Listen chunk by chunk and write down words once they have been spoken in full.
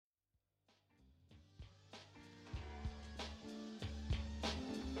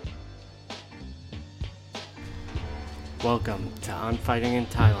Welcome to On Fighting in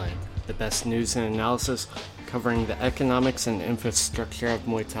Thailand, the best news and analysis covering the economics and infrastructure of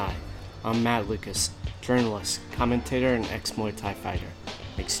Muay Thai. I'm Matt Lucas, journalist, commentator, and ex-Muay Thai fighter.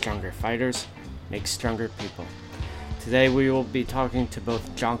 Make stronger fighters, make stronger people. Today we will be talking to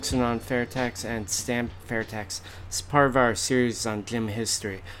both Johnson Fairtex and Stamp Fairtex as part of our series on gym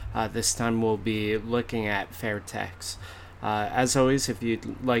history. This time we'll be looking at Fairtex. As always, if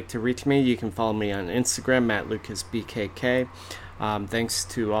you'd like to reach me, you can follow me on Instagram, MattLucasBKK. Thanks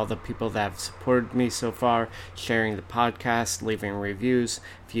to all the people that have supported me so far, sharing the podcast, leaving reviews.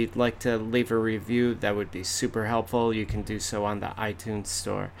 If you'd like to leave a review, that would be super helpful. You can do so on the iTunes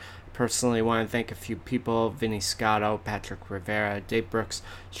store. Personally, want to thank a few people: Vinny Scotto, Patrick Rivera, Dave Brooks,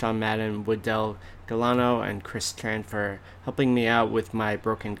 Sean Madden, Woodell Galano, and Chris Tran for helping me out with my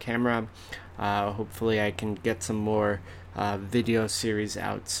broken camera. Hopefully I can get some more video series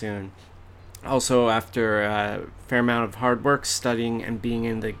out soon. Also, after a fair amount of hard work studying and being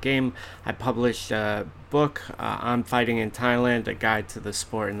in the game, I published a book, On Fighting in Thailand, a guide to the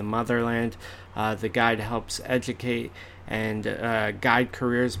sport in the motherland. The guide helps educate and guide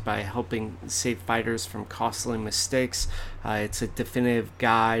careers by helping save fighters from costly mistakes. It's a definitive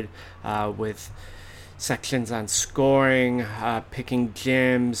guide with sections on scoring, picking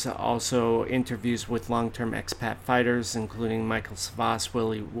gyms, also interviews with long-term expat fighters, including Michael Savas,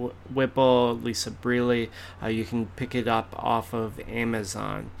 Willie Whipple, Lisa Brealey. You can pick it up off of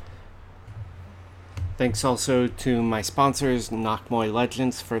Amazon. Thanks also to my sponsors, Nak Muay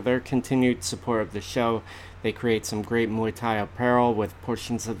Legends, for their continued support of the show. They create some great Muay Thai apparel with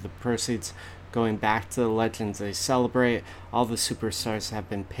portions of the proceeds going back to the legends they celebrate. All the superstars have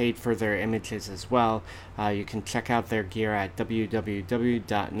been paid for their images as well. You can check out their gear at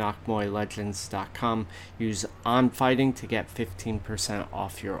www.nakmuaylegends.com. Use OnFighting to get 15%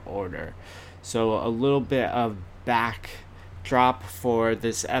 off your order. So a little bit of backdrop for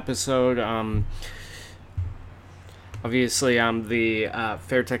this episode. Obviously, I'm the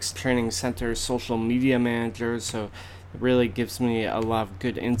Fairtex Training Center social media manager, so it really gives me a lot of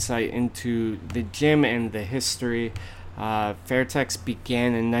good insight into the gym and the history. Fairtex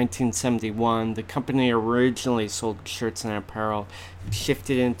began in 1971. The company originally sold shirts and apparel. It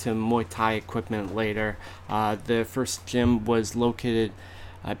shifted into Muay Thai equipment later. The first gym was located,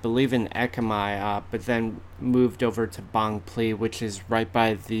 I believe, in Ekamai, but then moved over to Bang Pli, which is right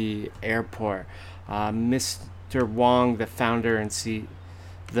by the airport. Mr. Wong, the founder of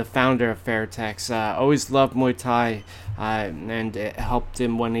Fairtex, always loved Muay Thai, and it helped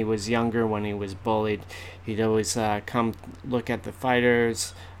him when he was younger, when he was bullied. He'd always come look at the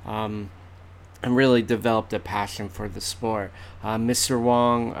fighters, and really developed a passion for the sport. Mr.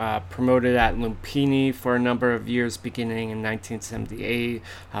 Wong promoted at Lumpini for a number of years, beginning in 1978.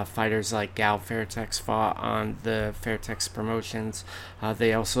 Fighters like Gal Fairtex fought on the Fairtex promotions.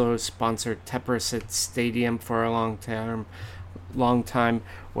 They also sponsored Teprasit Stadium for a long time,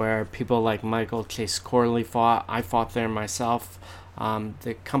 where people like Michael Chase Corley fought. I fought there myself.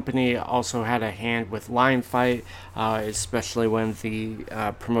 The company also had a hand with Lion Fight, especially when the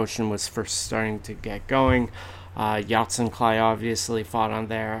promotion was first starting to get going. Yatsen Clay obviously fought on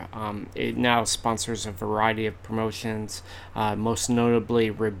there. It now sponsors a variety of promotions, most notably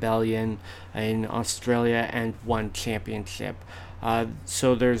Rebellion in Australia and One Championship.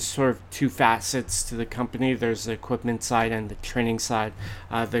 So there's sort of two facets to the company. There's the equipment side and the training side.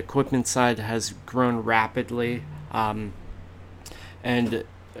 The equipment side has grown rapidly and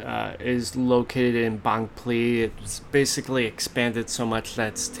is located in Bang Pli. It's basically expanded so much that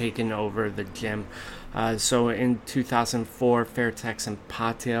it's taken over the gym. So in 2004, Fairtex in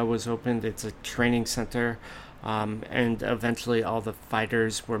Pattaya was opened. It's a training center. And eventually all the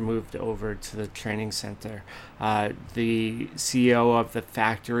fighters were moved over to the training center. The CEO of the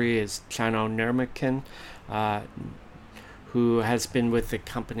factory is Chano Nurmakin, who has been with the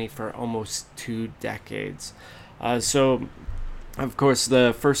company for almost 2 decades. So, of course,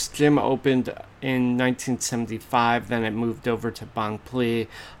 the first gym opened in 1975, then it moved over to Bang Pli.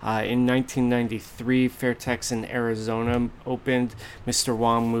 In 1993, Fairtex in Arizona opened. Mr.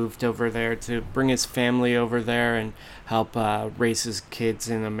 Wong moved over there to bring his family over there and help raise his kids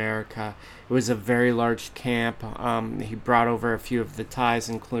in America. It was a very large camp. He brought over a few of the Thais,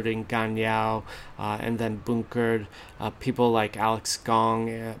 including Gan Yao, and then Bunkered. People like Alex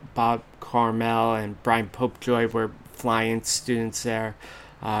Gong, Bob Carmel, and Brian Popejoy were fly-in students there.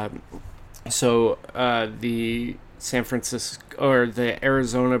 So the San Francisco or the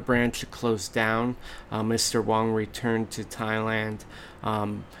Arizona branch closed down. Mr. Wong returned to Thailand,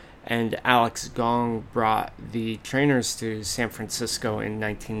 and Alex Gong brought the trainers to San Francisco in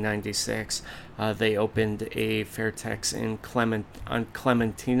 1996. They opened a Fairtex on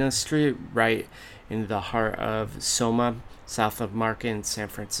Clementina Street, right in the heart of Soma, south of Market in San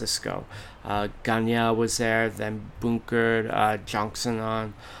Francisco. Ganya was there, then Bunkert,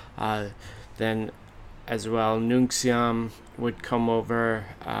 Johnsonon, then as well Nunxium would come over,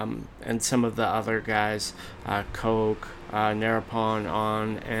 and some of the other guys, Coke, Narapon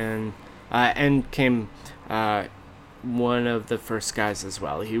on, and came one of the first guys as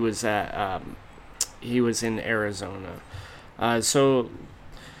well. He was in Arizona. So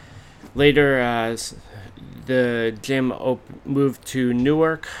later, the gym moved to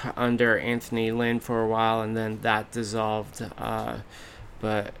Newark under Anthony Lynn for a while, and then that dissolved.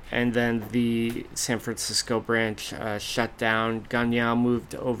 And then the San Francisco branch shut down. Ganyao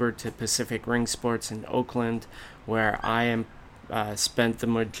moved over to Pacific Ring Sports in Oakland, where I spent the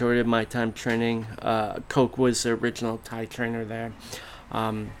majority of my time training. Coke was the original Thai trainer there.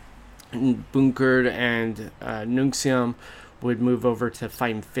 Bunkert and Nunxium would move over to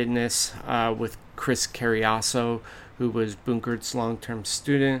Fight and Fitness with Chris Carriasso, who was Bunkert's long-term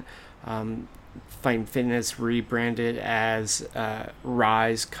student. Fight and Fitness rebranded as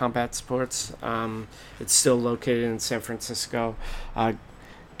Rise Combat Sports. It's still located in San Francisco.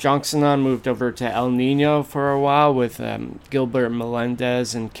 Johnsonon moved over to El Nino for a while with Gilbert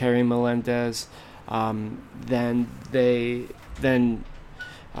Melendez and Kerry Melendez. Then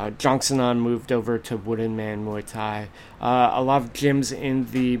Johnsonon moved over to Wooden Man Muay Thai. A lot of gyms in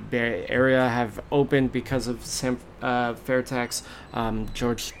the Bay Area have opened because of Fairtex.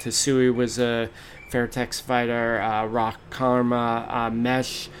 George Tasui was a Fairtex fighter. Rock Karma,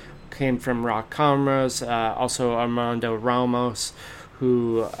 Mesh came from Rock Karmas. Also Armando Ramos,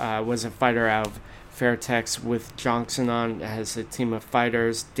 who was a fighter out of Fairtex with Johnsonon as a team of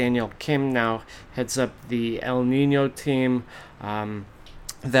fighters. Daniel Kim now heads up the El Nino team.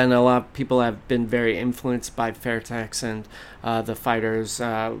 Then a lot of people have been very influenced by Fairtex and the fighters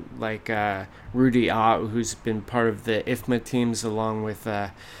like Rudy Ott, who's been part of the IFMA teams along with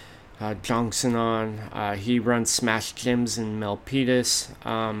Johnsonon. He runs Smash Gyms in Milpitas.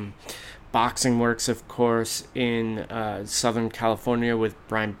 Boxing Works, of course, in Southern California with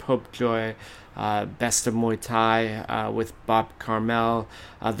Brian Popejoy. Best of Muay Thai with Bob Carmel.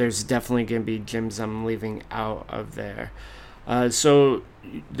 There's definitely going to be gyms I'm leaving out of there. So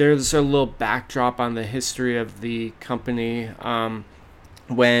there's a little backdrop on the history of the company.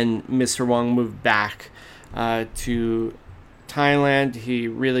 When Mr. Wong moved back to Thailand, he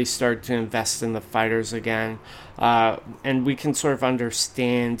really started to invest in the fighters again. And we can sort of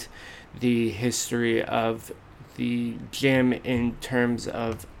understand the history of the gym in terms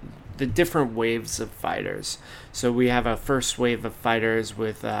of the different waves of fighters. So we have a first wave of fighters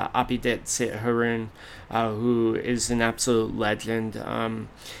with Apidet Sitharun, who is an absolute legend.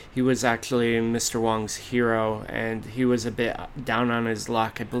 He was actually Mr. Wong's hero, and he was a bit down on his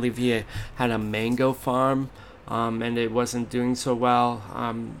luck. I believe he had a mango farm, and it wasn't doing so well.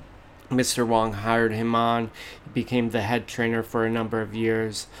 Mr. Wong hired him on, became the head trainer for a number of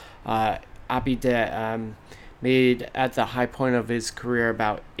years. Apidet made at the high point of his career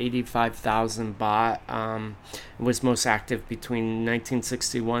about 85,000 baht. Was most active between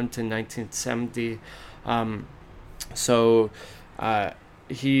 1961 to 1970.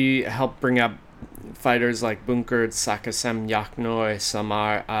 He helped bring up fighters like Bunkert, Sakasem, Yaknoy,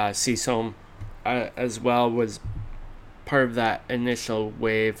 Samar, Sisom, as well, was part of that initial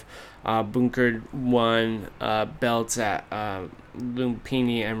wave. Bunkert won belts at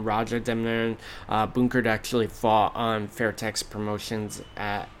Lumpini and Raja Demnaran. Bunkert actually fought on Fairtex Promotions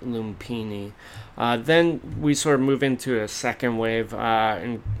at Lumpini. Then we sort of move into a second wave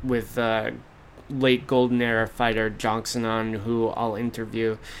with late Golden Era fighter Johnsonon, who I'll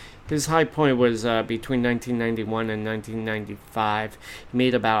interview. His high point was between 1991 and 1995. He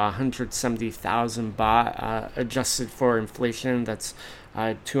made about 170,000 baht. Adjusted for inflation, that's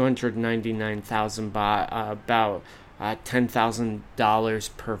 299,000 baht, about $10,000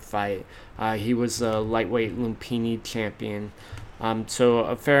 per fight. He was a lightweight Lumpini champion. So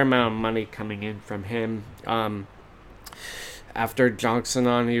a fair amount of money coming in from him. After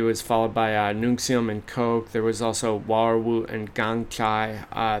Johnsonon, he was followed by Nunxium and Coke. There was also Warwoot and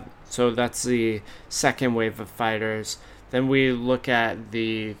Gangchai. So that's the second wave of fighters. Then we look at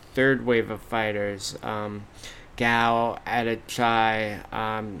the third wave of fighters. Gao, Adachai,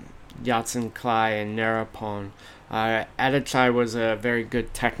 Yatsen Klai, and Narapon. Adachai was a very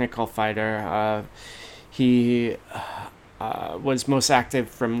good technical fighter. He was most active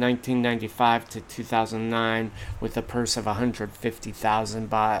from 1995 to 2009 with a purse of 150,000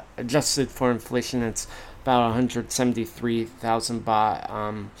 baht. Adjusted for inflation, it's about 173,000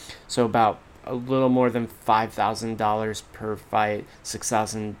 baht. So about a little more than $5,000 per fight,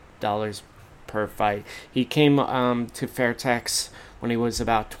 $6,000 per fight. He came to Fairtex when he was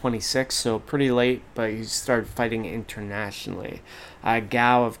about 26, so pretty late, but he started fighting internationally.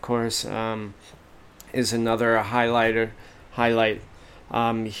 Gao, of course, is another highlight.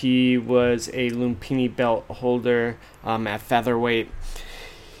 He was a Lumpini belt holder at featherweight.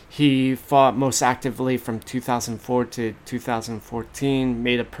 He fought most actively from 2004 to 2014,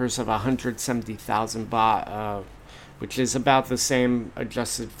 made a purse of 170,000 baht, which is about the same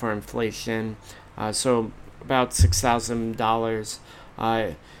adjusted for inflation, so about $6,000.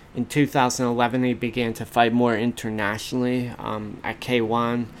 In 2011, he began to fight more internationally at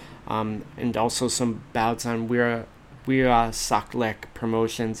K1, and also some bouts on Wira Saklek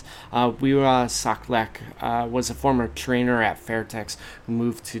promotions. Wira Saklek was a former trainer at Fairtex who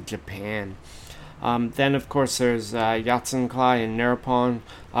moved to Japan. Then, of course, there's Yatsenklai and Nerapon.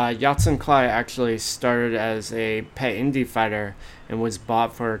 Yatsenklai actually started as a pet indie fighter and was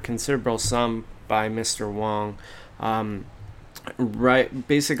bought for a considerable sum by Mr. Wong.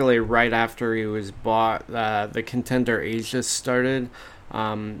 Right after he was bought, the Contender Asia started.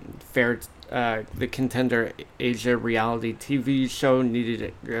 The Contender Asia reality TV show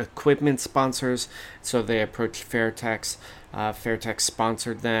needed equipment sponsors, so they approached Fairtex. Fairtex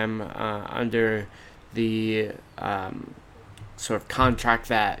sponsored them under the sort of contract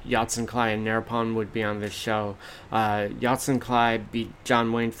that Yatsenklai and Nerapon would be on the show. Yatsenklai beat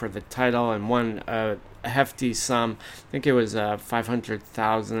John Wayne for the title and won a hefty sum. I think it was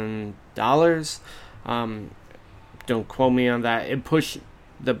 $500,000. Don't quote me on that. It pushed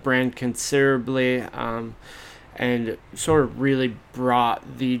the brand considerably and sort of really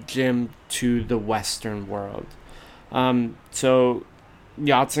brought the gym to the Western world. So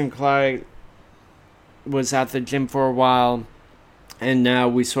Yatsenklai was at the gym for a while, and now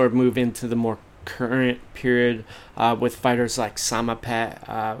we sort of move into the more current period with fighters like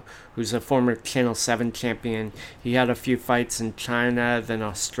Samapet, who's a former Channel 7 champion. He had a few fights in China, then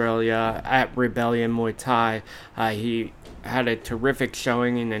Australia, at Rebellion Muay Thai. He had a terrific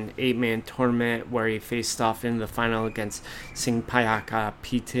showing in an 8-man tournament where he faced off in the final against Singh Payaka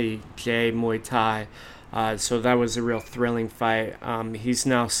PTJ Muay Thai. So that was a real thrilling fight. He's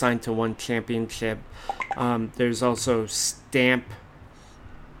now signed to one championship. There's also Stamp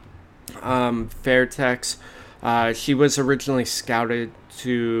Fairtex. She was originally scouted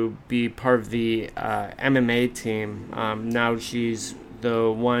to be part of the MMA team. Now she's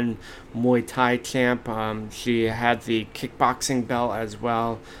the one Muay Thai champ. She had the kickboxing belt as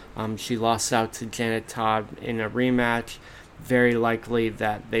well. She lost out to Janet Todd in a rematch. Very likely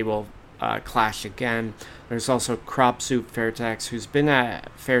that they will clash again. There's also Kropsut Fairtex, who's been at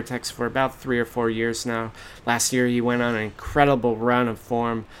Fairtex for about 3 or 4 years now. Last year he went on an incredible run of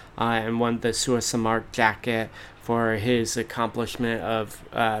form and won the Suasamark jacket for his accomplishment of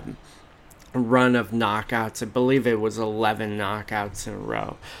run of knockouts. I believe it was 11 knockouts in a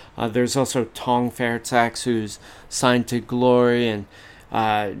row. There's also Tong Fairtex, who's signed to Glory and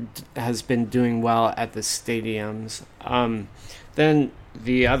has been doing well at the stadiums. Then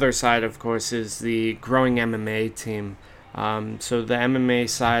the other side, of course, is the growing MMA team. So the MMA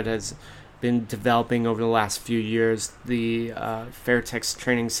side has been developing over the last few years. The Fairtex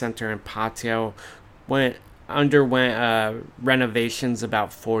Training Center in Patio underwent renovations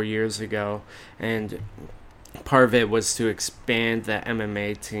about 4 years ago, and part of it was to expand the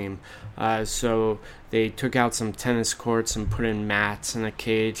MMA team. So they took out some tennis courts and put in mats and a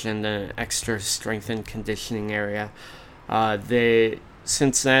cage and an extra strength and conditioning area.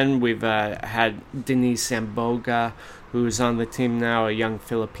 Since then, we've had Denise Samboga, who's on the team now, a young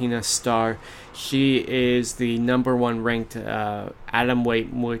Filipina star. She is the number 1 ranked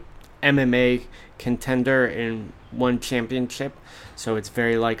atomweight MMA contender in one championship, so it's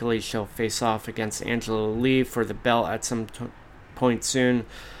very likely she'll face off against Angela Lee for the belt at some point soon.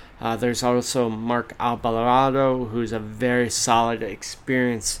 There's also Mark Alvarado, who's a very solid,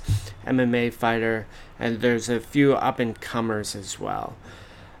 experienced MMA fighter, and there's a few up-and-comers as well.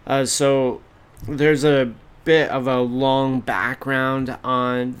 So there's a bit of a long background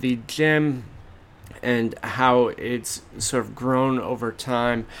on the gym and how it's sort of grown over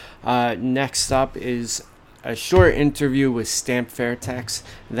time. Next up is a short interview with Stamp Fairtex,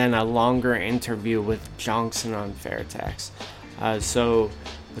 then a longer interview with Johnson on Fairtex. So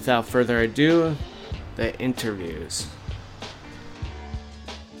without further ado, the interviews.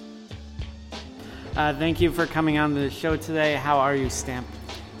 Thank you for coming on the show today. How are you, Stamp?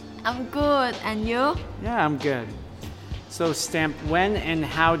 I'm good, and you? Yeah, I'm good. So, Stamp, when and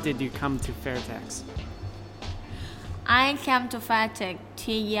how did you come to Fairtex? I came to Fairtex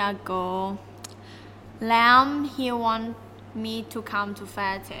 3 years ago. Lam, he want me to come to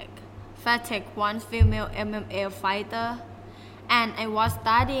Fairtex. Fairtex wants female MMA fighter, and I was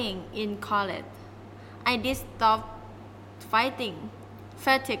studying in college. I did stop fighting.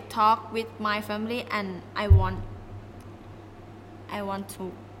 Fairtex talked with my family, and I want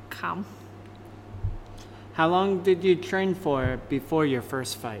to come. How long did you train for before your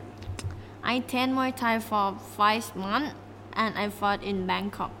first fight? I trained Muay Thai for 5 months, and I fought in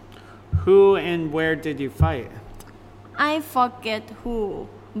Bangkok. Who and where did you fight? I forget who,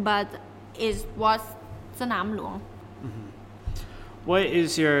 but it was Sanam Luang. What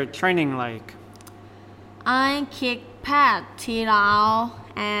is your training like? I kick pad 3 rounds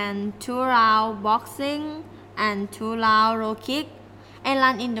and 2 rounds boxing and 2 rounds row kick. I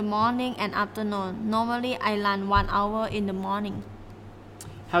run in the morning and afternoon. Normally I run 1 hour in the morning.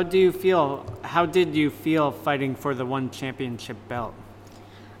 How did you feel fighting for the one championship belt?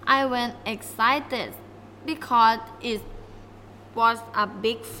 I went excited because it was a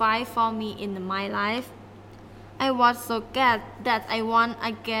big fight for me in my life. I was so glad that I won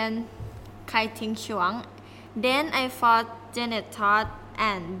against Kai Ting Chuang. Then I fought Janet Todd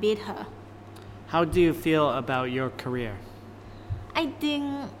and beat her. How do you feel about your career? I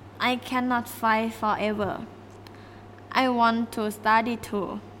think I cannot fight forever. I want to study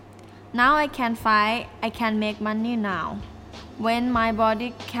too. Now I can fight, I can make money now. When my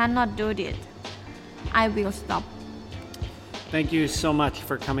body cannot do it, I will stop. Thank you so much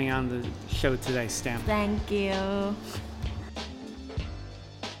for coming on the show today, Stamp. Thank you.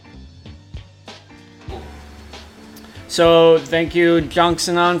 So, thank you,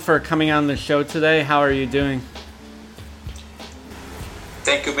 Jongsanon, for coming on the show today. How are you doing?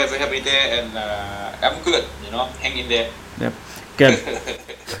 Thank you, man, for having me there, and I'm good, hang in there. Yep, good.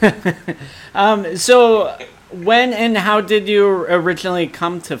 So, when and how did you originally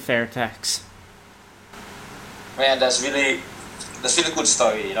come to Fairtex? Man, that's really good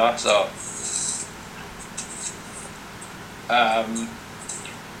story, So,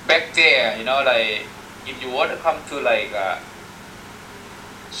 back there, like if you want to come to like a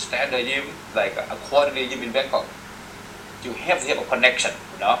standard gym, like a quality gym in Bangkok, you have to have a connection,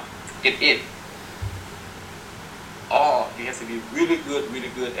 get in. Or you have to be really good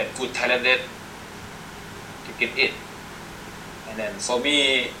and good talented to get in. And then for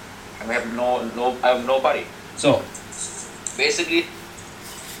me, I'm nobody. So basically,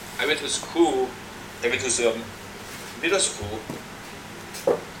 I went to school. I went to some middle school.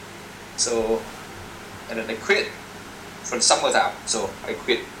 So, and then I quit from summertime. So I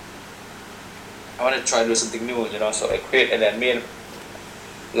quit. I want to try to do something new, So I quit, and then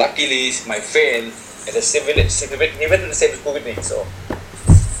luckily my friend at the same village, he went to the same school with me. So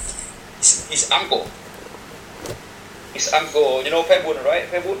his uncle, Pebun, right?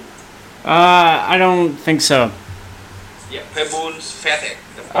 Pebun? I don't think so. Yeah, Pebun's Fairtex.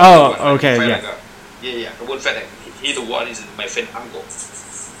 Oh, okay, yeah. Yeah, Pebun Fairtex. He the one is my friend uncle.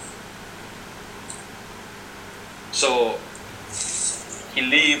 So he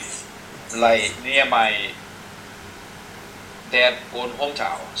lived like near my dad own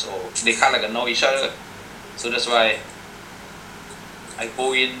hometown, so they kind of like know each other. So that's why I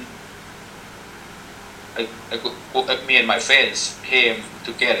go in. Me and my friends came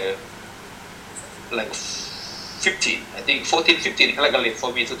together like 15, I think 14, 15, like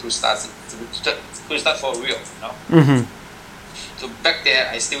for me to start for real, Mm-hmm. So back there,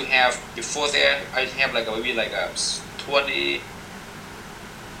 I still have, before there, I have like maybe like a 20,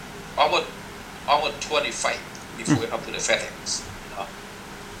 almost 25 before I come to the Fairtex,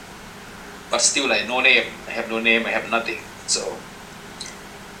 But still like no name. I have no name. I have nothing. So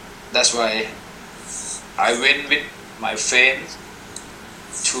that's why I went with my friend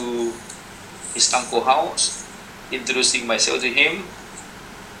to his uncle's house, introducing myself to him,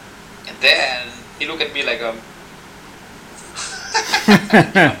 and then he looked at me like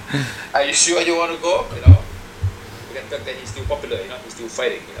are you sure you want to go? Because back then he's still popular, he's still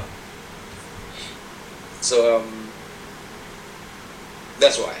fighting, So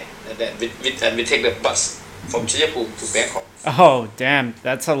that's why. And then we take the bus from Chayapum to Bangkok. Oh, damn.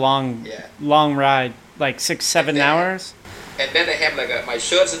 That's a long ride. Like 6-7 hours? And then I have like my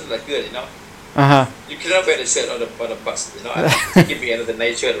shirts and like good, Uh-huh. You cannot wear the shirt on the bus, Give me another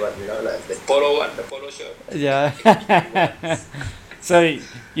nice shirt one, like the polo shirt. Yeah. So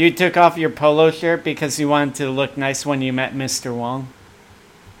you took off your polo shirt because you wanted to look nice when you met Mr. Wong?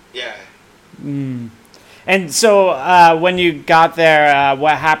 Yeah. Mm. And so when you got there,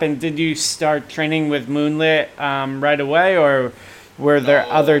 what happened? Did you start training with Moonlit right away, or were there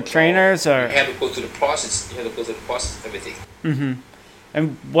other trainers? Or you have to go through the process. You have to go through the process, everything.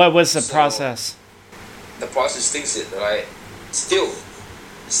 and what was the So- process? The process thinks it right. Still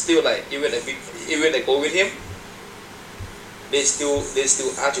like even I go with him, they still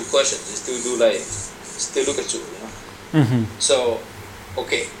ask you questions. They still do like still look at you, you know. So,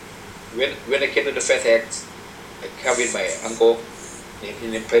 okay, when I came to the Fairtech, I came with my uncle, his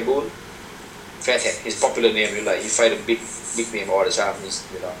name Prabhu. Fairtech, his popular name. You like he fight a big name all the time. He's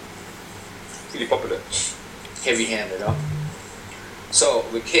really popular, heavy hand, you know. So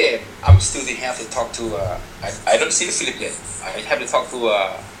we came. I'm still didn't have to talk to. I don't see the Philippines. I have to talk to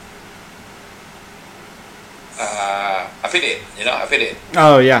affiliate. You know, affiliate.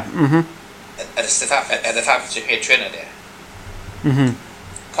 Oh yeah. At the time, he's a head trainer there.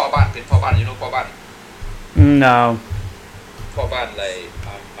 พ่อบ้าน you know พ่อบ้าน No. พ่อบ้าน like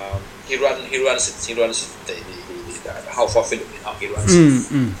he runs the how for Philippines, you know, he runs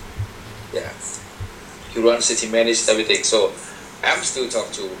yeah, he runs it, he manages everything. So I'm still talk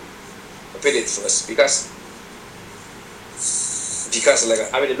to affiliate first because like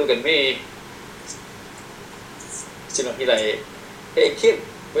I mean look at me, you know, he like, hey Kim,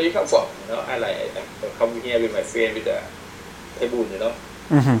 where you come from, you know. I come here with my friend with the Pebun, you know.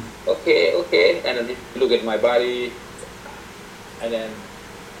 Okay, and then he look at my body, and then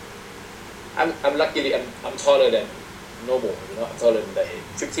I'm luckily I'm taller than normal, you know. I'm taller than like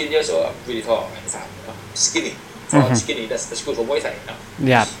 15 years old. I'm really tall at the time, you know. Skinny, tall, skinny. That's good for Muay Thai, you know.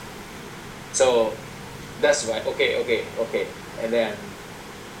 Yeah. So that's why. Okay, and then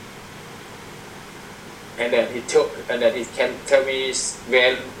he can tell me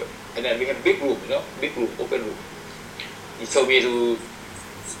where, and then we have big room, you know, open room. He told me to,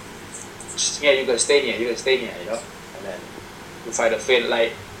 yeah, you can stay here, you know, and then you find a friend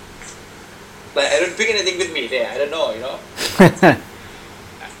like I don't bring anything with me there. I don't know, you know. I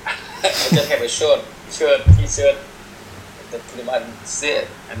just have a t-shirt, that pretty much is it,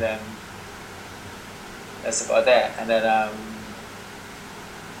 and then that's about that, and then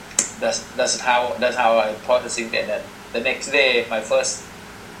that's how I processing that. And then the next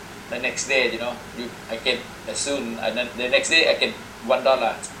day, you know, I get as soon, and then the next day I get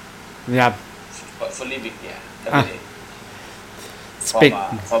 $1 Yeah. for living, every day. It's big.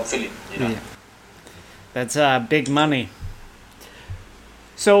 From Philip, you know. Yeah. That's big money.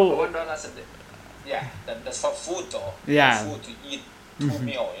 So $1 a day. Yeah, that's for food though. Yeah. For food to eat 2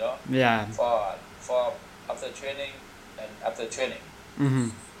 meal, you know. yeah. For after training and after training.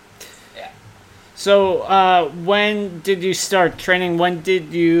 Yeah. So when did you start training? When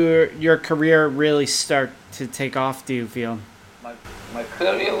did your career really start to take off, do you feel? My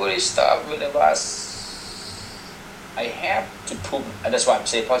career really started when I have to prove, and that's why I'm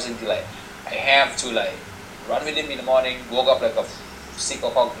saying positively, like I have to like run with him in the morning, woke up like 6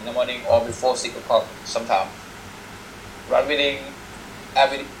 o'clock in the morning or before 6 o'clock sometime. Run with him,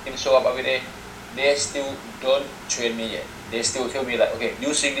 him show up every day. They still don't train me yet. They still tell me like, okay,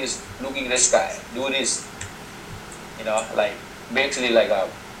 using this, looking at this guy, do this, you know, like basically like a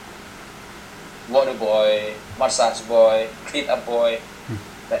water boy, massage boy, clean up boy,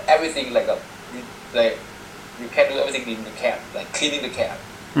 like everything like you can do everything in the camp, like cleaning the camp,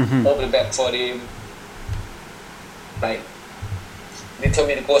 open the bag for them, like they tell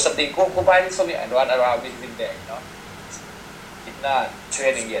me to go something, go buy this for me, and run around with him there, you know. It's not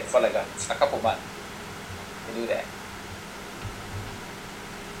training yet for like a couple months. They do that.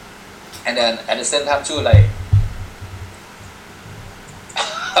 And then at the same time too, like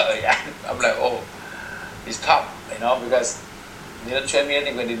yeah, I'm like, oh, it's tough, you know, because they don't train me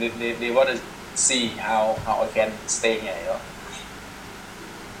anything, but they want to see how I can stay here, you know.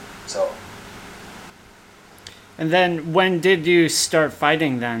 So. And then when did you start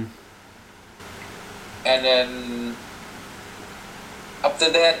fighting then? And then after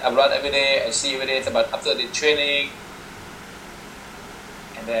that, I run every day. I see every day, but after the training.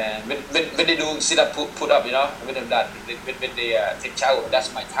 And then when they do sit up, put up, you know, when they're done, when they take shower,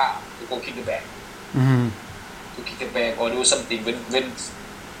 that's my time to go kick the bag. To kick the bag or do something. When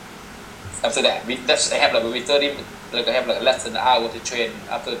after that, I have like maybe 30, like I have like less than an hour to train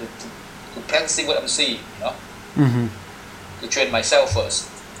after to practicing what I'm seeing, you know. To train myself first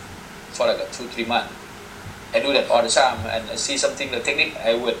for like 2-3 months. I do that all the time, and I see something, the technique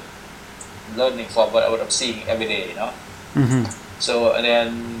I would learning from what I'm seeing every day, you know. So and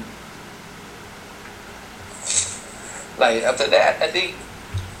then like after that, I think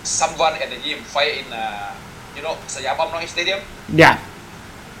someone at the gym fight in you know, Siam Amnoy Stadium. Yeah.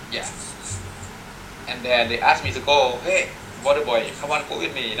 Yeah. And then they asked me to go. Hey, water boy, come on, go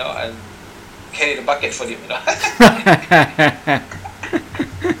with me, and carry the bucket for them,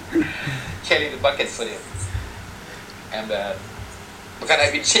 carry the bucket for them. And because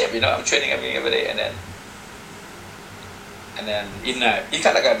I've been shape, I'm training every day, and then in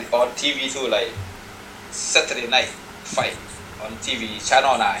kind of like on TV too, like Saturday night fight on TV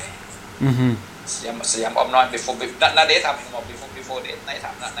channel 9. Siam om non before not daytime anymore, before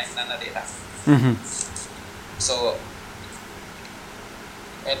nighttime, not daytime. So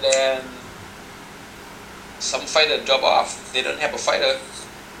and then some fighter drop off. They don't have a fighter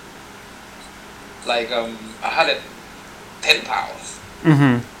like 110 pounds.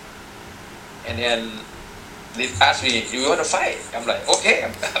 And then they asked me, "Do you want to fight?" I'm like, "Okay,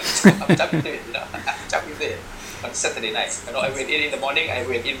 I'm jumping to it, I'm jumping to it." On Saturday night, I went in the morning. I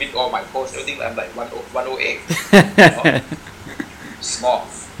went in with all my posts, everything. I'm like 108, small.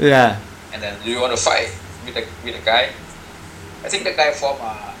 Yeah. And then, do you want to fight with a guy? I think the guy from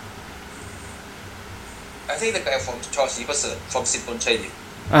Charles Jefferson from Simple Training.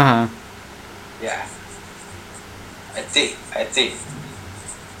 Yeah. I think.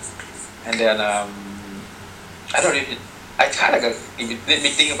 And then I don't even. I kind of let me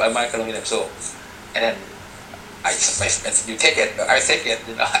think about my career. So, and then you take it. I take it.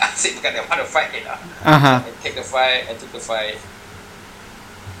 I think because I want to fight. I take the fight. I took the fight.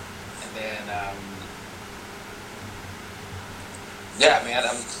 And then yeah, man.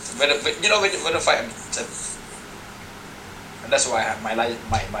 When the fight, and that's why I have my light.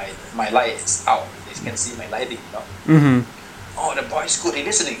 My light is out. You can see my lighting. Oh, the boy is good. He's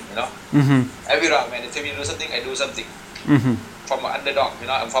listening. Every round, man, they tell me to do something, I do something. From an underdog,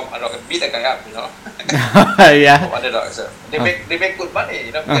 I'm from underdog. I beat the guy up, Yeah. From underdog, so they make good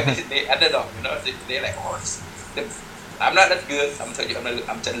money, because they underdog, they're like, oh, I'm not that good. I'm telling you,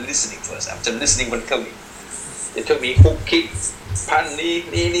 I'm just listening first. I'm just listening when they tell me. They tell me hook, kick, punch, knee,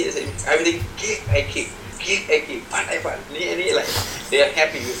 everything. Kick, I kick, punch, I punch, knee, like they are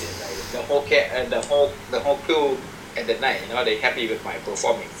happy with it. Like the whole the whole crew at the night, they're happy with my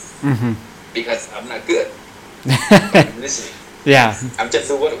performing because I'm not good. But I'm listening. Yeah. I'm just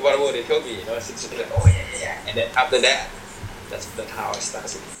doing whatever they told me, Since like, oh yeah, and then after that, that's how I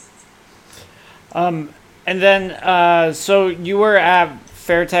started. And then so you were at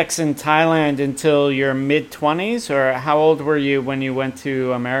Fairtex in Thailand until your mid-20s, or how old were you when you went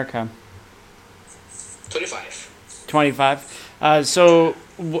to America? 25. 25. So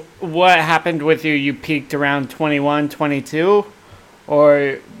what happened with you? You peaked around 21, 22?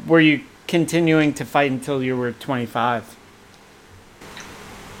 Or were you continuing to fight until you were 25?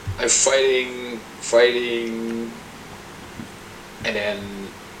 I'm fighting, and then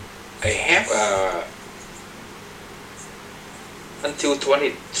I have until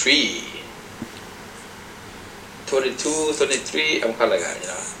 23. 22, 23, I'm kind of like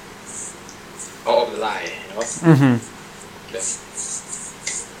that, out of the line,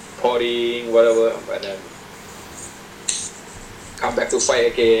 partying, whatever, and then come back to fight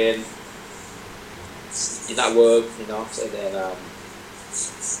again. Did not work, so then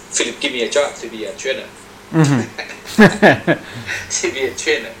Philip give me a job to be a trainer. To be a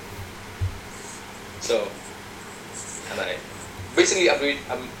trainer. So, and basically I'm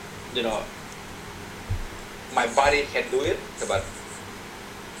my body can do it, but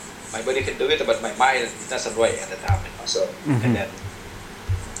my mind doesn't right at the time, So, and then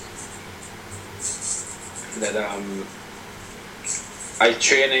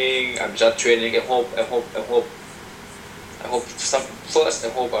I'm just training. I hope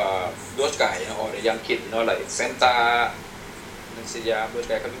those guys, or the young kid, like Fanta, those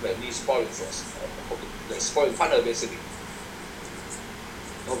guys can be spoiled first. Like spoiled partner basically.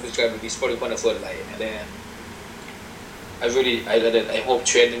 I hope this guy will be spoiled partner first, and then I hope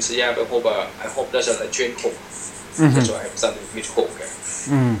training Siam. I hope that's a train Coke. That's why I started with Coke.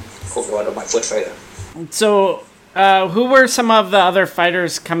 Coke was one of my first fighter. So, who were some of the other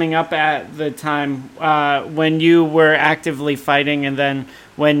fighters coming up at the time when you were actively fighting, and then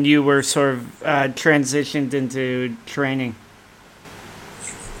when you were sort of transitioned into training?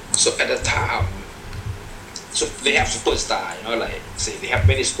 So at the time, so they have superstar, like say they have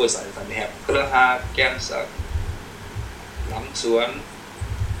many superstars. They have Kulaha, Kansak, Lam Suan,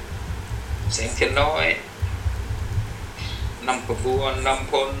 Sang Thiên Nói, Nam Kabuan, Nam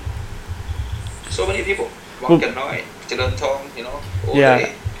Pon. So many people.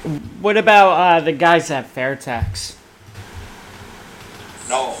 Yeah. What about the guys at Fairtex?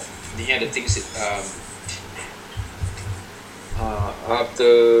 No, the things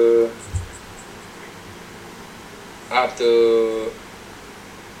after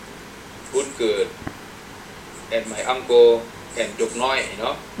Good, and my uncle and Dok Noi,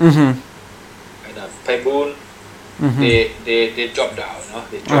 Mm-hmm. and Pai Boon, they drop down,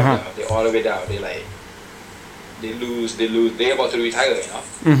 they drop down, they all the way down. They lose. They about to retire,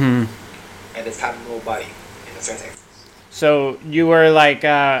 Mm-hmm. At the time, nobody in the FedEx. So you were like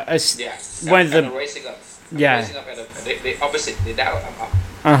When the rising up. Yeah. Rising up at the opposite. They down. I'm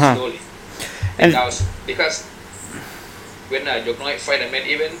up. Slowly. And- Down because when Dok Noi fight the main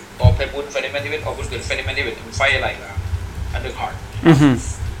event or Pai Boon fight the main event or Boon fight the main event, fight like undercard. Mm-hmm.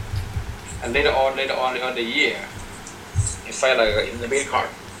 And later on the year, he fight like in the main card,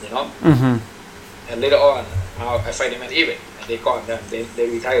 Mm-hmm. And later on, I fight him at even, and they gone, they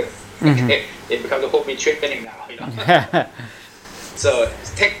retire. Mm-hmm. They become the whole training now, So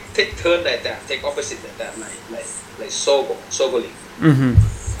take turn like that, take opposite like that, like Sogo League.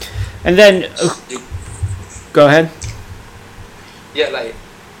 Mm-hmm. And then go ahead. Yeah, like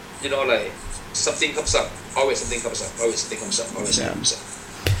like something comes up, always something comes up, always something comes up, always something comes up.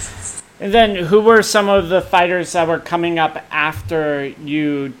 And then who were some of the fighters that were coming up after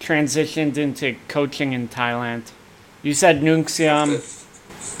you transitioned into coaching in Thailand? You said Nung Siam.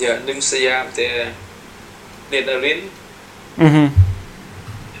 Yeah, Nung Siam there, Nedarin, Mm-hmm.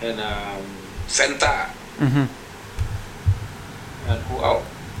 and Fanta, Mm-hmm. and who else?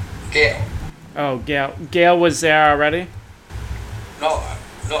 Gail. Oh, Gail was there already? No,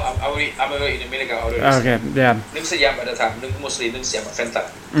 I'm already in America already. Okay, yeah. Nung Siam at the time, mostly Nung Siam Fanta,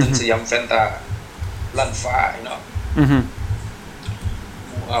 Nung Siam Fanta, Lan Fa, Mm-hmm.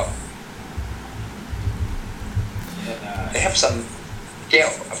 Who else? And they have some Gail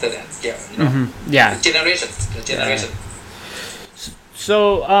after that, Gail, Mm-hmm. Yeah. The generation.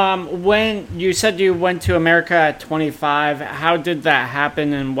 So, when you said you went to America at 25, how did that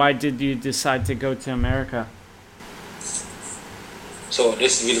happen and why did you decide to go to America? So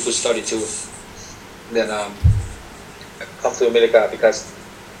this is a really good story too. Then I come to America because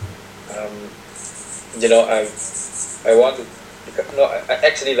I want to. I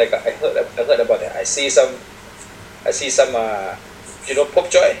actually I heard about it. I see some Pop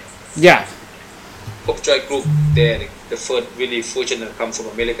Joy. Yeah. Pop Joy group. They're the first really fortunate come from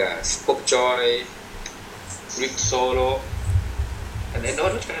America. Pop Joy, Rick Solo, and then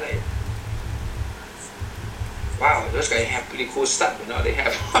those guys like. Wow, those guys have really cool stuff, they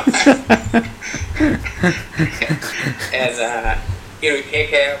have. And Eric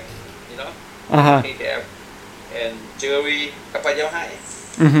Haycap, Uh-huh. Haycap, and Jerry Kapayahai.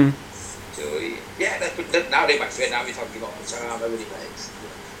 Mm-hmm. Jerry, yeah, that now they're my friend. Now we're talking about everything like.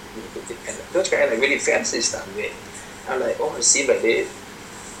 And those guys like really fancy stuff. I'm like, oh, it seems like this.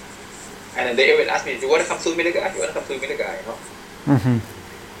 And then they even asked me, "Do you want to come to America? You want to come to America?" Mm-hmm.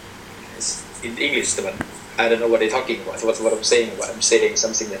 It's in English, but I don't know what they're talking about. What I'm saying. What I'm saying,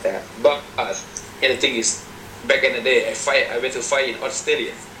 something like that. But and the thing is, back in the day, I went to fight in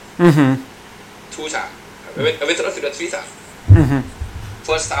Australia Mm-hmm. 2 times. I went to Australia 3 times. Mm-hmm.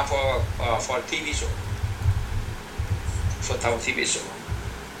 First time for a TV show. First time TV show.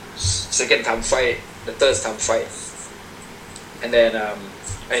 Second time fight. The third time fight. And then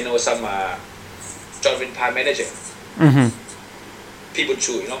I know some John Win Pie manager. Mm-hmm. People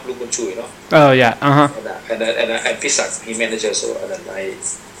Chu, Lu Bun Chu, Oh, yeah. Uh-huh. And Pisak, he manager. So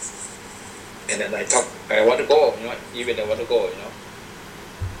and then I talk. I want to go, even I want to go,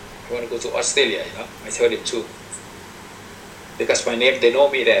 I want to go to Australia, I tell them too. Because my name, they know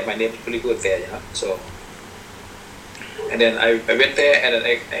me there. My name is pretty good there, So, and then I went there, and then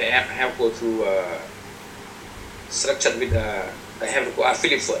I have to go to selection with. I have to go ask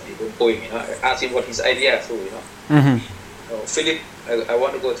Philip first. Going, I asked him what his idea too, Mm-hmm. Philip, I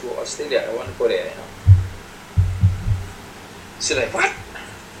want to go to Australia. I want to go there, He's like, what?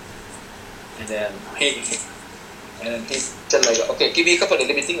 And then he said like, okay, give me a couple of,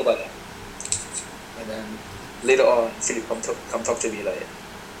 let me think about it. And then later on, Philip come talk to me like,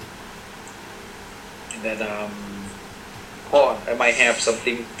 and then I might have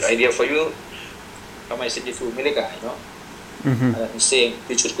something idea for you. I might send you to America, Mm-hmm. And he's saying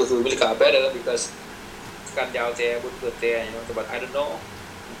you should go to America better because can out there, would put there, but I don't know.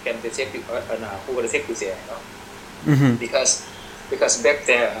 Can they take you? Who will take you there? Mm-hmm. Because back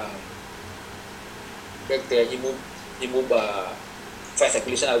there he moved fight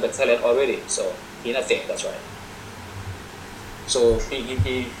acquisition out of Thailand already, so he not there. That's why. So he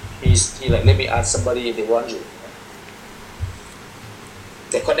like, let me ask somebody if they want you.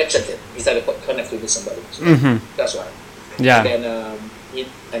 They connected it. He started connected with somebody. So Mm-hmm. that's why. Yeah.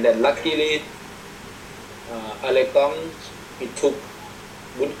 And then luckily. Alekong, he took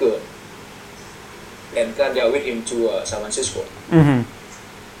Bunker and got there with him to San Francisco. Mm-hmm.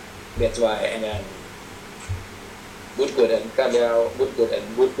 That's why, and then Woodward and Gandel, Woodward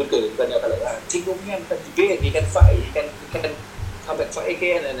and Gandel like that. Think of him, can debate, he can fight, he can come back fight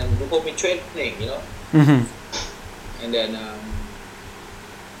again, and then do home training, you know. Mm-hmm. And then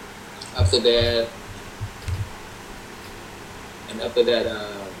after that,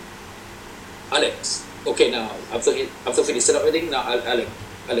 Alex. Okay, now after finish set up everything, now Alex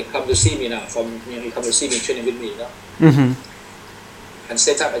come to see me now. He come to see me training with me, you know. Mm-hmm. And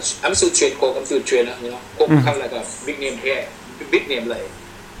same time, I'm still train Coke. I'm still trainer, you know. Coke come like a big name here, big name like,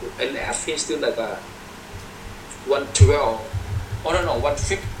 and he's still like a 112. Oh no,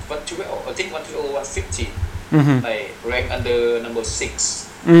 150, 112. I think 112, 150. Mm-hmm. Like rank under number 6.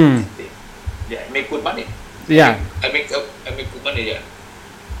 Mm. Yeah, make good money. Yeah. I make good money. Yeah.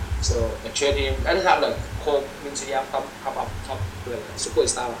 So I train him. At the time, like Coke, Vincent come up top like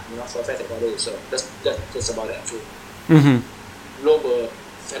superstar, you know, for Fatec model. So that's about that too. Mm-hmm. Robert,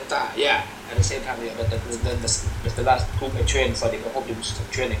 Fanta, yeah, at the same time, yeah, but that's the last group I trained for the Hope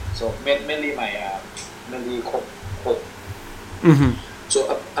training. So mainly Coke. Mm-hmm.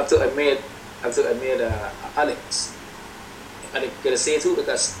 So after I made Alex gonna say too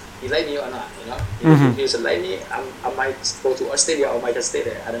because he like me or not, you know. Mm-hmm. He said like me, I might go to Australia or might just stay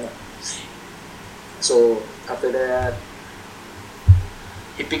there. I don't know. So after that,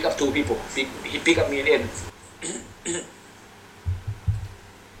 he picked up 2 people. He picked up me and Ed.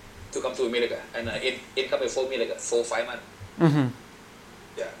 To come to America, and it come before me like 4-5 months. Mm-hmm.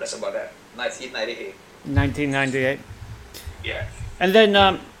 Yeah, that's about that. 1998. 1998. Yeah. And then,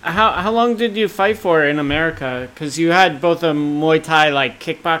 how long did you fight for in America? Because you had both a Muay Thai like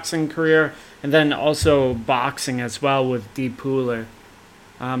kickboxing career, and then also boxing as well with Dee Pooler.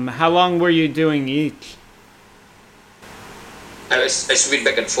 How long were you doing each? I switch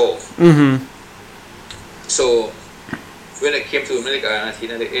back and forth. Mm-hmm. So when I came to America in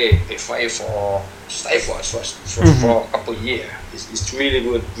 1998, I fight for Skyforce for a couple of years. It's really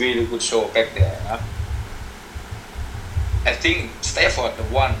good show back there. You know? I think Skyforce the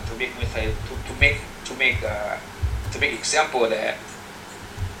one to make me to make example that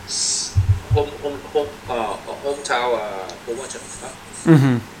hometown promotion.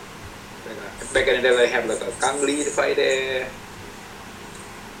 Mm-hmm. Back in the day, I have like a Kang Lee fight there,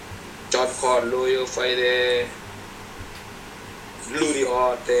 John Con Loyal fight there. Ludi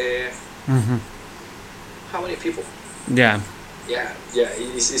there. Mm-hmm. How many people? Yeah. Yeah.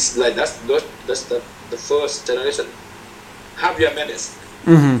 It's like that's the first generation. Javier Mendes.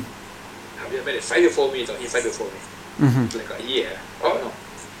 Mm-hmm. Javier Mendes fight before me. He fight before me. Mm-hmm. Like a year. Oh no.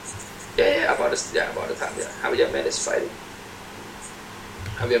 Yeah. About the time. Yeah. Javier Mendes fighting.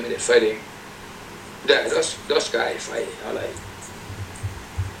 Yeah, those guys fighting. You know, like.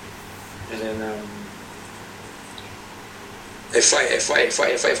 And then I fight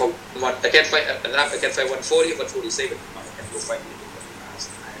for one. I can fight 140, 147. I can go fight.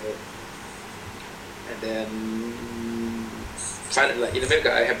 And then finally, like in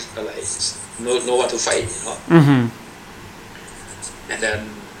America, I have like no one to fight, you know. Mm-hmm. And then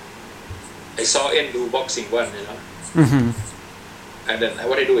I saw him do boxing one, you know. Mm-hmm. And then I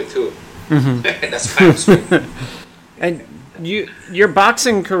want to do it too. Mm-hmm. That's kind of sweet. And your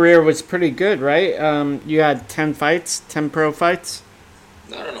boxing career was pretty good, right? You had 10 fights, 10 pro fights?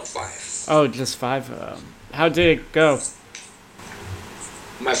 No, 5. Oh, just 5. How did it go?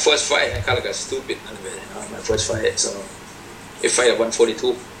 My first fight, I kind of got stupid. You know, my first fight, so I fight at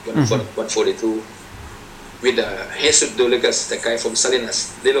 142, 142 with Jesus Doligas, the guy from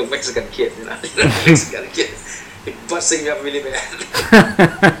Salinas, little Mexican kid, you know, Mexican kid. He busting me up really bad.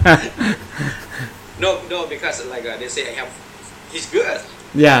 No, because like they say he's good.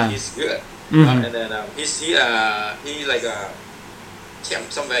 Yeah. He's good. Mm-hmm. And then he like a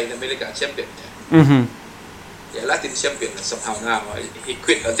somewhere in America champion. Mm-hmm. Yeah, Latin champion somehow now. He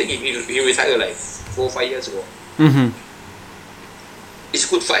quit. I think he retired like 4 or 5 years ago. Mm-hmm. It's a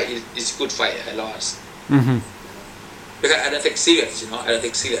good fight. It's a good fight. I lost. Mm-hmm. Because I don't take serious, you know. I don't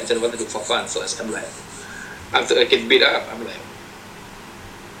take serious. I just want to do for fun. So I'm like, after I get beat up, I'm like,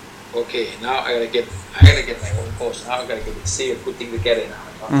 okay, now I gotta get my own coach. Now I gotta get serious, put things together now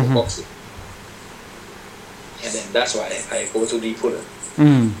for boxing. And then that's why I go to Dee Pooler.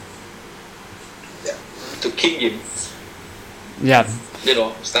 Yeah, to king him. Yeah. You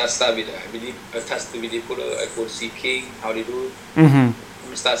know, start with I touch with Dee Pooler. I go to see King, how they do it. Mm-hmm.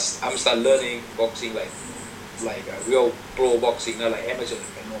 I'm start learning boxing like real pro boxing, not like amateur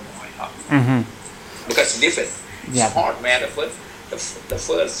and no more. Mm-hmm. Because it's different. Yeah. It's hard, man. The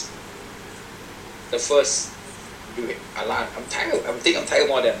first do it a lot. I'm tired. I think I'm tired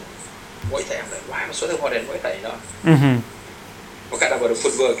more than Muay Thai. I'm like, why am I so tired more than Muay Thai? You know. Mm-hmm. Forget about the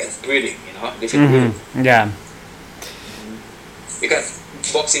footwork and breathing. You know, different breathing. Yeah. Because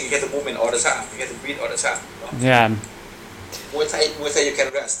boxing, you get the movement all the time. You get to breathe all the time. You know? Yeah. Muay Thai, you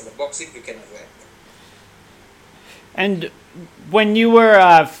can rest, but boxing, you cannot rest. And when you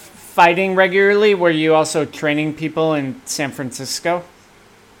were fighting regularly, were you also training people in San Francisco?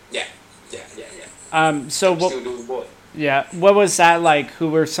 Yeah. So what? Still do both. Yeah. What was that like? Who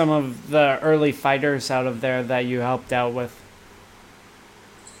were some of the early fighters out of there that you helped out with?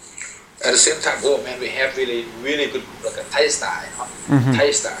 At the same time, oh man, we have really, really good like a Thai style, you know?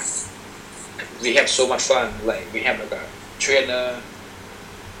 Thai style. We have so much fun. Like we have like a trainer.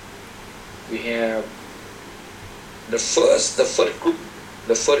 We have the first group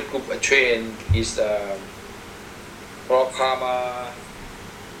I trained is the Rokama,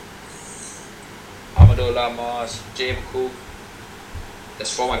 Amador Lamos, James Cook.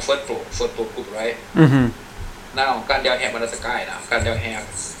 That's for my first pro group, right? Now, can you have another guy now? Can you have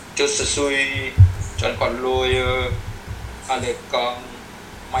Joseph Sui, John Conloy, Alec Kong,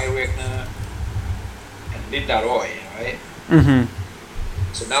 Mike Wagner, and Linda Roy, right?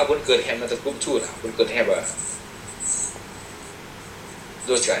 So now we could have another group too. Now we could have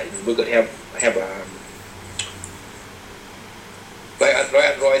those guys. We could have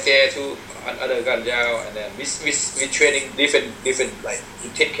Roy there too, and other guys down, and then we training different like to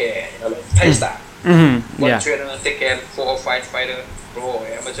take care, you know, like Thai style. One trainer take care 4 or 5 fighter, pro or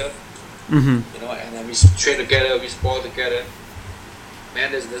amateur. You know, and then we train together, we sport together.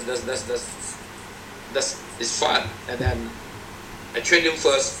 Man, that's it's fun. And then I train him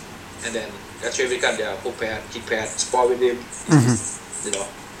first, and then I train with him there, hook pad, kick pad, sport with him. You know,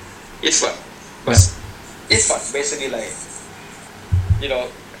 it's fun. But it's fun, basically like, you know,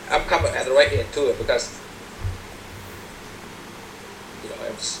 I'm coming at the right age too, because, you know,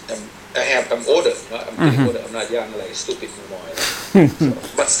 I'm older, you know, I'm getting older, I'm not young, like stupid anymore, you know?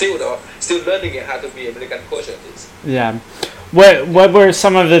 So, but still learning how to be American coach at this. Yeah. What were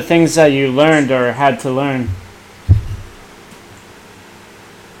some of the things that you learned or had to learn?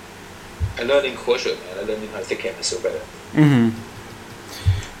 I learned in kosher, man. I learned how to take care of myself better.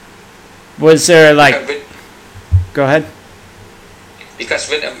 Was there like? Go ahead. Because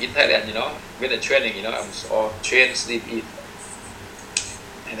when I'm in Thailand, you know, when I'm training, you know, I'm all train, sleep, eat,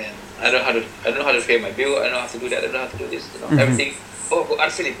 and then I don't know how to pay my bill. I don't know how to do that. I don't know how to do this. You know, everything. Oh, go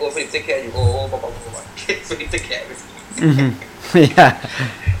ask Philip. Oh, Philip, take care of you. Oh, Philip, take care of everything. Yeah.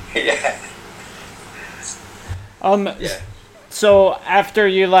 Yeah. Yeah. So after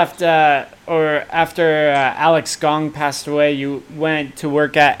you left, or after Alex Gong passed away, you went to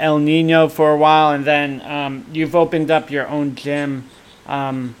work at El Nino for a while, and then you've opened up your own gym.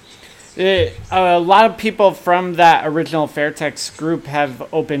 A lot of people from that original Fairtex group have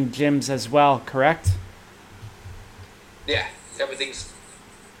opened gyms as well, correct? Yeah, everything's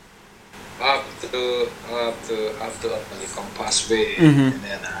after Anthony Kong passed away, and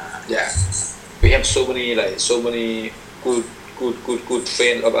then we have so many good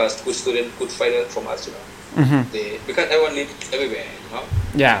friends of us, good students, good fighters from us, you know. Because everyone lives everywhere, you know.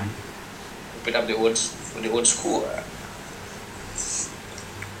 Yeah. Open up their own school.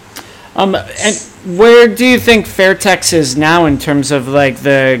 And where do you think Fairtex is now in terms of like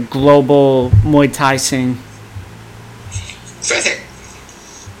the global Muay Thai scene? Fairtex,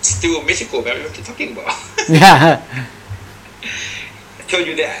 still Mexico, man. What are you talking about? Yeah. I told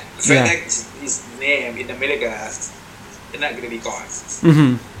you that. Fairtex is name in America. It's not going to be gone.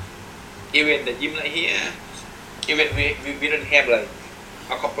 Even the gym like here, even we don't have like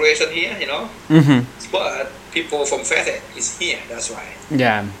a corporation here, you know. But people from Fairtex is here. That's why.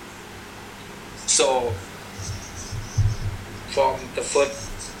 Yeah. So from the first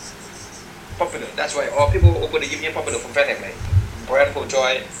popular, that's why all people open the gym here popular from Fairtex, like Brian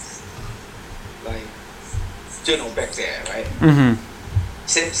Joy, like Journal back there, right?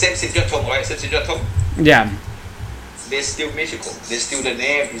 Same Sinjot Tong, right? Same Sinjot Tong. Yeah. They still Mexico. They still the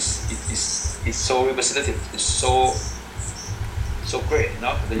name is so representative. It's so great, you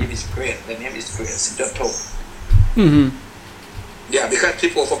know. The name is great. The name is great. Sinjot Tong. Yeah, because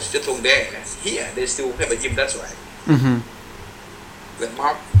people from Sinjot Tong there, here they still have a gym. That's why. The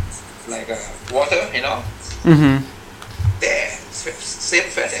mark, like water, you know. There, same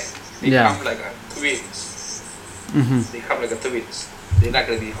Fairtex. They come like a twins. They come like a twins. They're not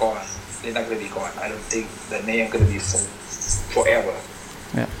gonna be gone. They're not gonna be gone. I don't think the name gonna be forever.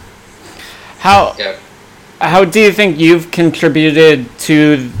 Yeah. How do you think you've contributed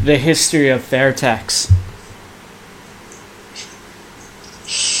to the history of Fairtex?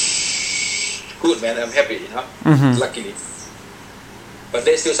 Good, man. I'm happy, you know. Luckily, but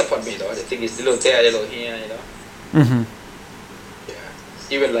they still support me though. They think it's a little there, a little here, you know. Yeah.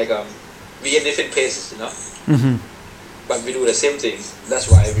 Even like we in different places, you know. but we do the same thing. That's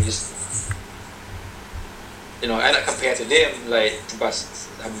why we just, and I compare to them, like, but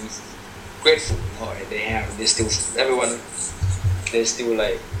I'm grateful, they still, everyone, they still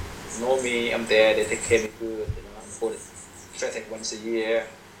like know me. I'm there. They take care of me good. I'm going to FedTech once a year.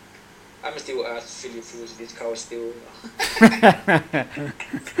 I'm still ask Philly Foods discount still.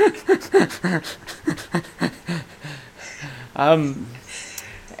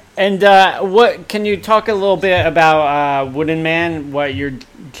 And what can you talk a little bit about Wooden Man? What your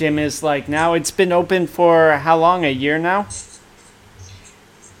gym is like now? It's been open for how long? A year now?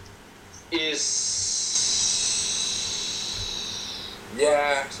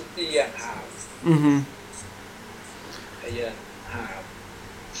 Should be a year and a half. Mm-hmm. A year and a half.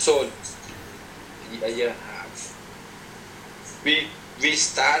 So a year and a half. We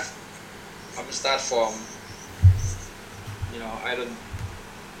start. I'm start from.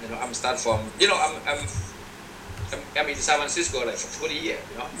 I'm start from. I'm in San Francisco like for 20 years.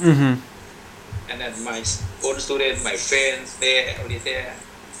 Mm-hmm. And then my own students, my friends, there, everybody there.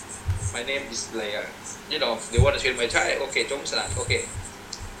 My name is like, they want to train my child. Okay, Johnson. Okay,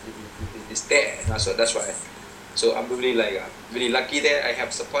 it's there. So that's why. So I'm really really lucky there. I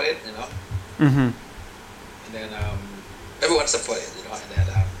have supported. Mm-hmm. And then everyone supported. And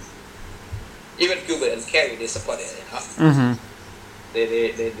then even Gilbert and Carrie, they supported. Mm-hmm.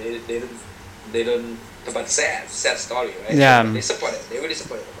 They don't about sad story, right? Yeah. They support it. They really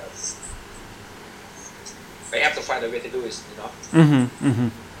support it. I have to find a way to do it, Mm-hmm. Mm-hmm.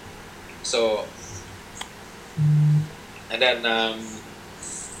 So, and then man,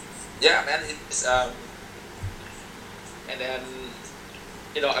 it's and then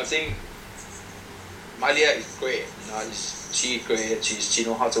I think Malia is great. She's great. She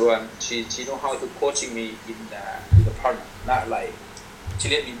know how to run. She know how to coaching me in the partner. Not like she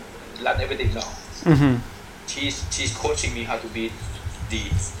let me learn everything now. Mm-hmm. She's coaching me how to be the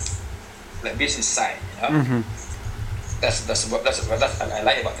business side. Mm-hmm. That's what I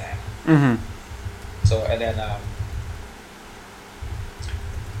like about that. Mm-hmm. So and then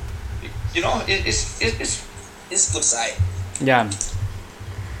it's good side. Yeah.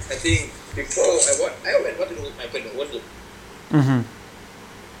 I think before I went what to do with my friend. Mm-hmm.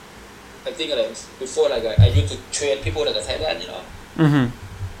 I think before I used to train people like a Thailand, Mm-hmm.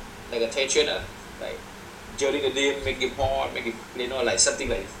 like a Thai trainer, like during the day, make him hard, make him like something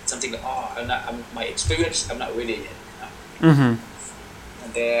like my experience, I'm not ready yet. Mm-hmm.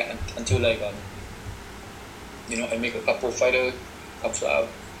 And there until like I make a couple fighter comes out,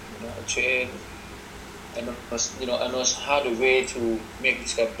 I train, and I know how the way to make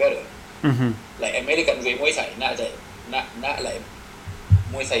this guy better. Mm-hmm. Like American way Muay Thai, not like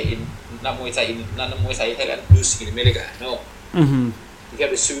Muay Thai in Thailand, used in America. No. Mm-hmm. You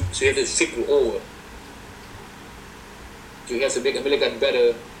have to flip you over. You have to make American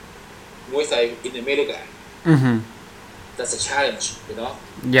better Muay Thai in America. Mm-hmm. That's a challenge,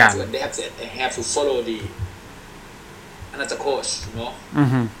 Yeah. So they have to follow another course,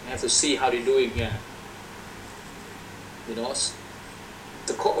 Mm-hmm. They have to see how they're doing here.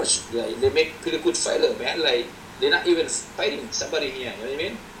 The coach, like they make pretty good fighter, man. Like they're not even fighting somebody here. You know what I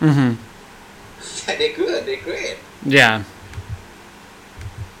mean? Mm-hmm. Yeah, they're good. They're great. Yeah.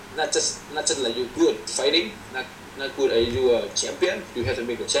 Not just like you're good fighting. Not good. Are you a champion? You have to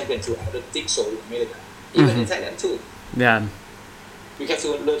make a champion too. I don't think so in America. Even in Thailand too. Yeah. You have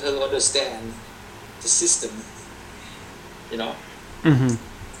to learn to understand the system. Mm-hmm.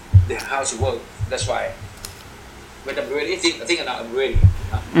 How it works. That's why. When I'm ready, I think now I'm ready.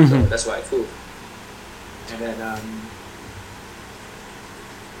 Mm-hmm. So that's why too. And then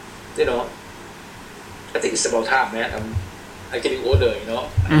I think it's about time, man. I'm getting older,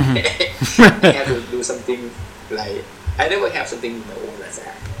 Mm-hmm. I have to do something like I never have something my own like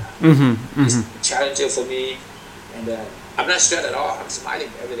that. Mm-hmm. It's Mm-hmm. a challenge for me, and I'm not stressed at all. I'm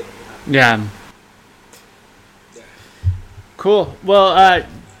smiling every day. Yeah. Yeah. Cool. Well,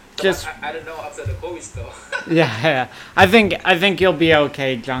 just I don't know after the COVID though. yeah. I think you'll be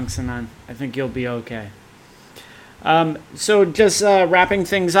okay, Johnson. I think you'll be okay. So just wrapping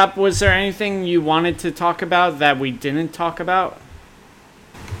things up, was there anything you wanted to talk about that we didn't talk about?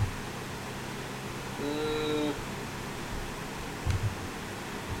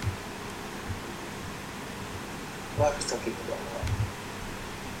 What was talking about?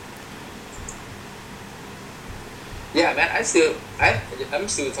 Yeah, man. I'm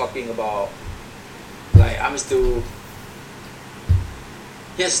still talking about like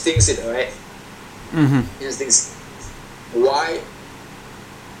here's things right. Mm-hmm. Here's things. Why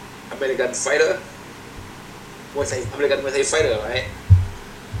American fighter? American Muay Thai fighter, right?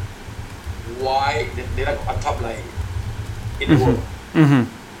 Why they're not on top like in the world. Mm-hmm.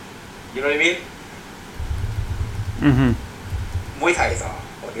 You know what I mean? Mm-hmm. Muay Thai is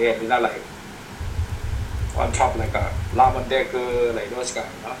okay, it's not like on top like a Lamon Decker, like those guys,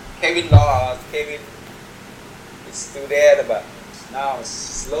 you know? Kevin is still there, but now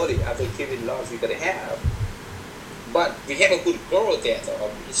slowly after Kevin Laws we gotta have. But we have a good girl there,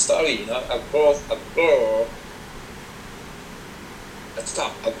 story, you know, a girl at the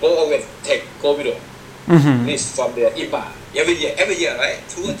top, a girl always take gold medal. Mm-hmm. List from the IMA every year, right?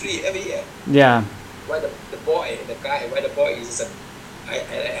 2 or 3 every year. Yeah. Why the boy is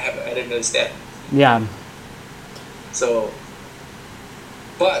I don't understand. Yeah. So,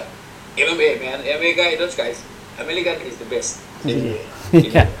 but MMA, man, MMA guy, those guys, American is the best.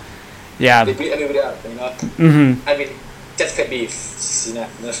 Yeah. Yeah. They beat everybody else, you know. Mm-hmm. I mean, just can be, you know,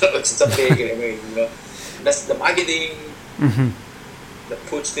 someday, you know. That's the marketing, Mm-hmm. the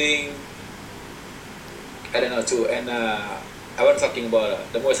push thing. I don't know too, and I was talking about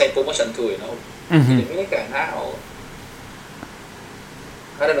the Muay Thai promotion too, you know. Mm-hmm. In America now,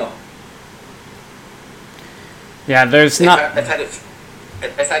 I don't know. Yeah, there's not. I try to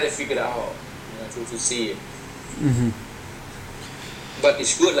figure it out, you know, to see it. Mm-hmm. But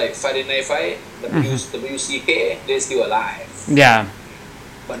it's good, like Friday Night Fight, WCK, they're still alive. Yeah.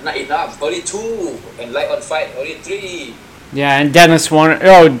 But not enough. Only 2, and Light on Fight, only 3. Yeah, and Dennis Warner.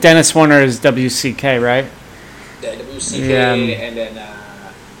 Oh, Dennis Warner is WCK, right? The WCK, Yeah. and then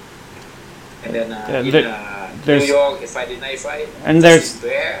there's- New York, Friday Night Fight. And there's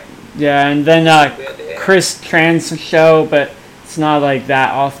there. yeah, and then Chris Tran's show, but it's not like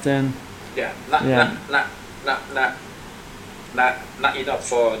that often. Yeah, Yeah. not enough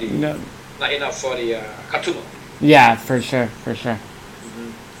for the No. cartoon. Yeah, for sure.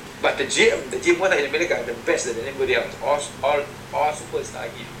 But the gym one in America the best than anybody else. All superstar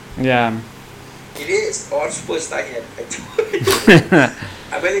here. Yeah. It is all superstar here. I told you.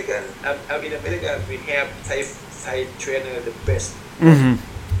 In America we have Thai trainer the best. Mm-hmm.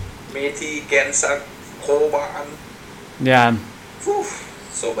 Meti, Gensak, Koban. Yeah. Whew,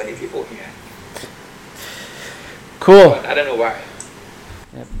 so many people here. Cool. But I don't know why.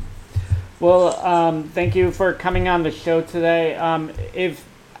 Well, thank you for coming on the show today.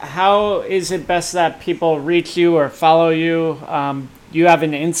 How is it best that people reach you or follow you? You have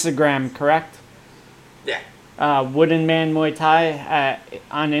an Instagram, correct? Yeah. Wooden Man Muay Thai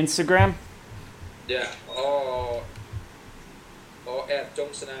on Instagram. Yeah. Or at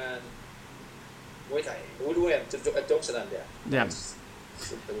Jongsanan Muay Thai. Who do at Jongsanan there? Yeah.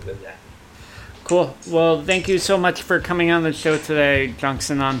 Yeah. Cool. Well, thank you so much for coming on the show today,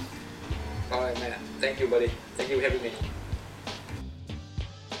 Jongsanan. All right, man. Thank you, buddy. Thank you for having me.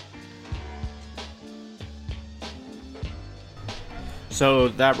 So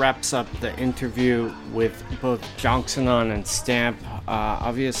that wraps up the interview with both Jongsanan and Stamp.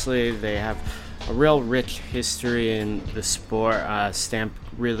 Obviously, they have a real rich history in the sport. Stamp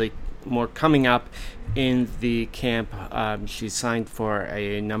really more coming up in the camp. She signed for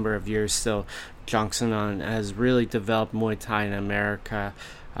a number of years still. Jongsanan has really developed Muay Thai in America.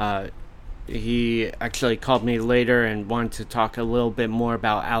 He actually called me later and wanted to talk a little bit more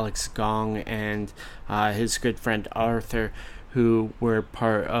about Alex Gong and his good friend Arthur, who were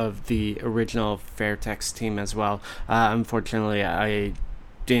part of the original Fairtex team as well. Unfortunately, I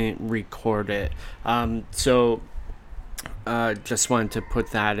didn't record it. So just wanted to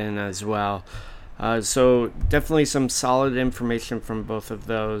put that in as well. So definitely some solid information from both of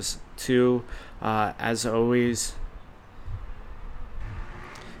those two. As always,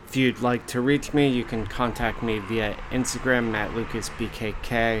 if you'd like to reach me, you can contact me via Instagram,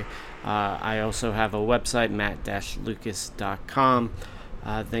 MattLucasBKK. I also have a website, matt-lucas.com.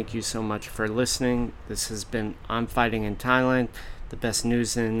 Thank you so much for listening. This has been On Fighting in Thailand, the best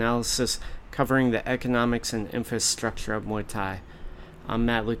news and analysis covering the economics and infrastructure of Muay Thai. I'm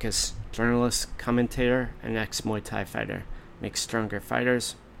Matt Lucas, journalist, commentator, and ex-Muay Thai fighter. Make stronger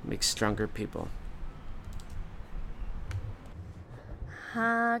fighters, make stronger people. ห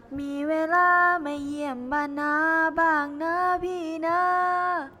ากมีเวลามาเยี่ยมบ้านนาบ้างนะพี่นะ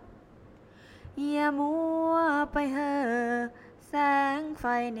อย่ามัวไปเห่อแสงไฟ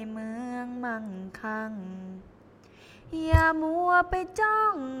ในเมืองมั่งคั่งอย่ามัวไปจ้อ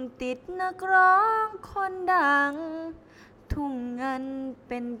งติดนักร้องคนดังทุ่งเงินเ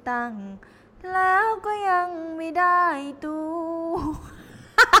ป็นตังค์แล้วก็ยังไม่ได้ตู้